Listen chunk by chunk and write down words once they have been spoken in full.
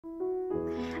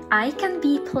I can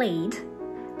be played,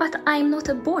 but I'm not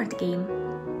a board game.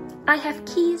 I have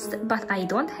keys, but I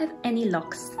don't have any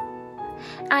locks.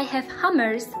 I have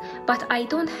hammers, but I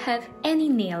don't have any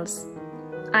nails.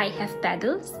 I have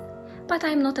pedals, but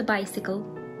I'm not a bicycle.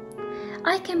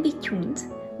 I can be tuned,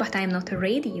 but I'm not a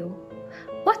radio.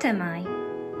 What am I?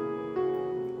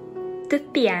 The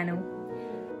piano.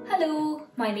 Hello,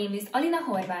 my name is Alina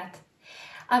Horváth.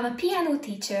 I'm a piano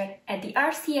teacher at the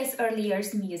RCS Early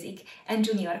Years Music and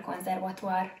Junior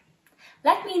Conservatoire.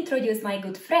 Let me introduce my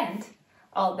good friend,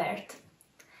 Albert.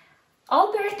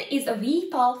 Albert is a wee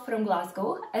pal from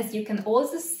Glasgow, as you can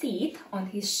also see it on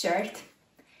his shirt.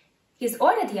 He's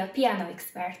already a piano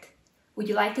expert. Would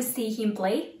you like to see him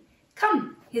play?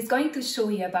 Come, he's going to show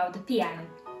you about the piano.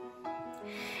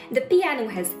 The piano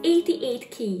has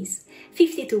 88 keys,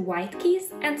 52 white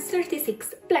keys and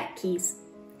 36 black keys.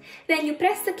 When you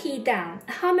press the key down,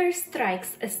 a hammer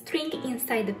strikes a string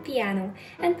inside the piano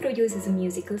and produces a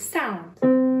musical sound.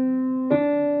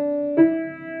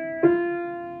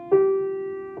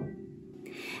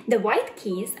 The white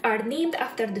keys are named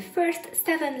after the first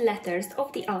 7 letters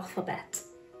of the alphabet.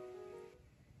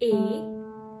 A,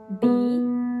 B,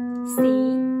 C,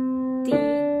 D,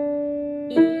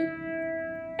 E,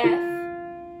 F,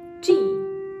 G.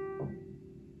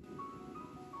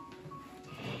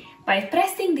 By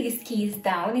pressing these keys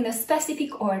down in a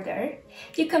specific order,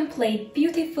 you can play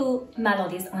beautiful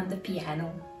melodies on the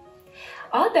piano.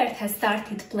 Albert has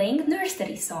started playing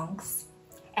nursery songs.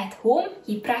 At home,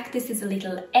 he practices a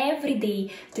little every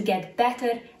day to get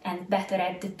better and better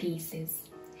at the pieces.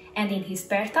 And in his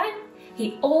spare time,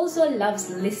 he also loves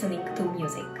listening to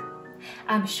music.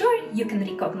 I'm sure you can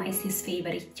recognize his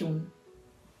favorite tune.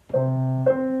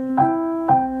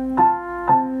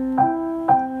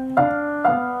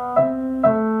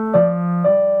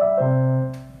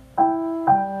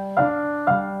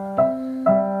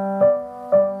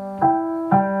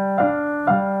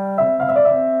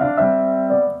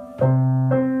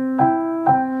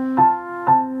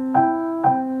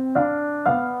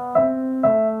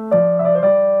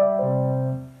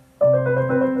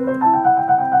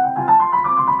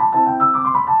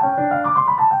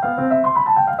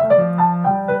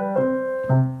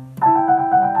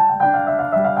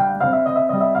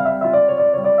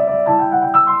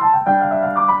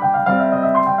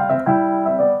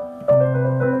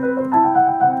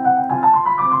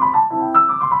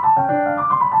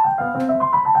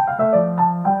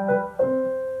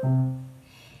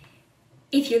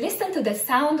 If you listen to the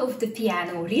sound of the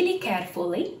piano really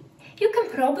carefully, you can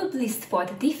probably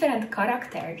spot different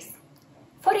characters.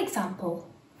 For example,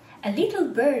 a little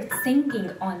bird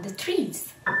singing on the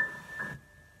trees.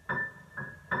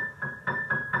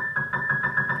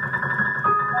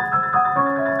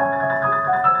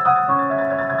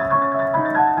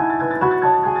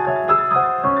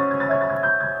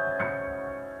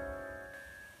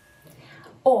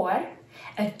 Or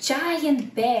a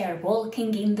giant bear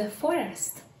walking in the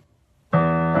forest.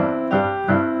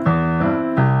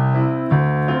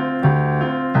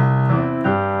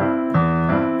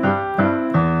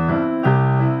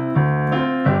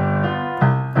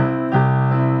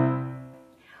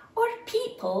 Or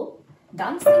people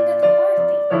dancing at a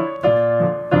party.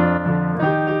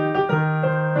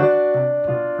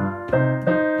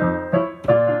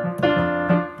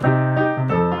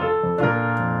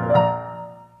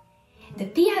 The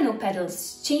piano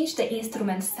pedals change the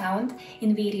instrument's sound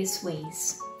in various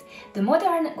ways. The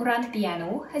modern grand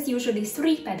piano has usually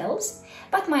 3 pedals,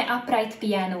 but my upright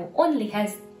piano only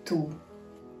has 2.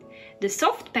 The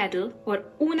soft pedal, or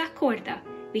una corda,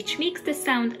 which makes the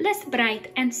sound less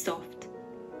bright and soft.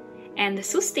 And the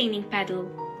sustaining pedal,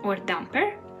 or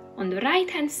damper, on the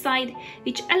right-hand side,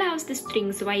 which allows the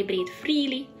strings to vibrate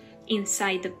freely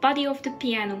inside the body of the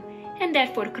piano and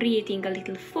therefore creating a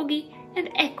little foggy and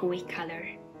echoey color.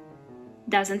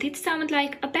 Doesn't it sound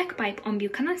like a bagpipe on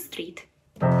Buchanan Street?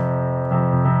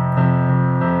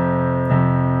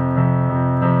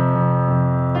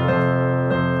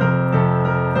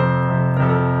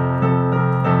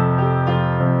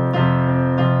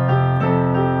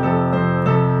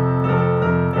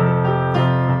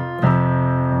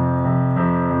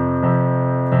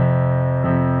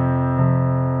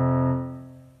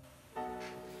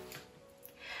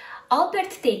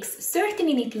 Albert takes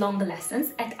 30-minute long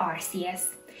lessons at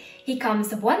RCS. He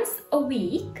comes once a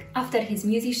week after his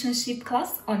musicianship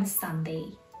class on Sunday.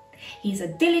 He's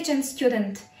a diligent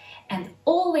student and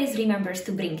always remembers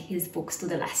to bring his books to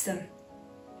the lesson.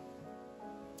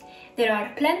 There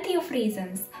are plenty of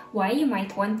reasons why you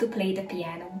might want to play the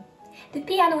piano. The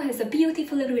piano has a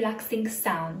beautiful, relaxing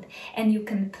sound, and you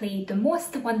can play the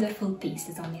most wonderful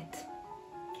pieces on it.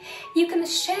 You can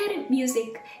share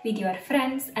music with your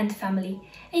friends and family,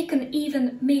 and you can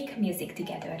even make music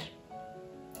together.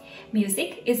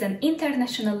 Music is an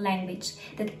international language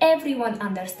that everyone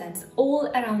understands all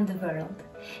around the world.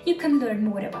 You can learn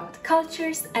more about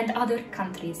cultures and other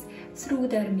countries through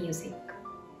their music.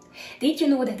 Did you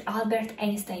know that Albert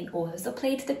Einstein also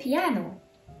played the piano?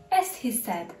 As he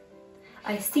said,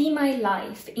 "I see my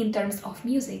life in terms of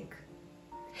music."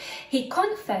 He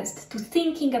confessed to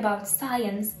thinking about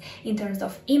science in terms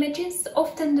of images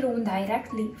often drawn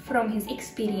directly from his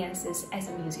experiences as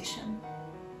a musician.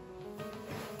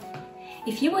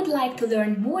 If you would like to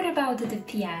learn more about the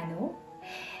piano,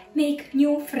 make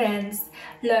new friends,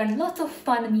 learn lots of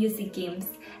fun music games,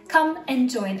 come and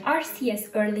join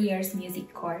RCS Early Years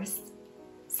Music course.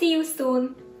 See you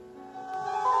soon!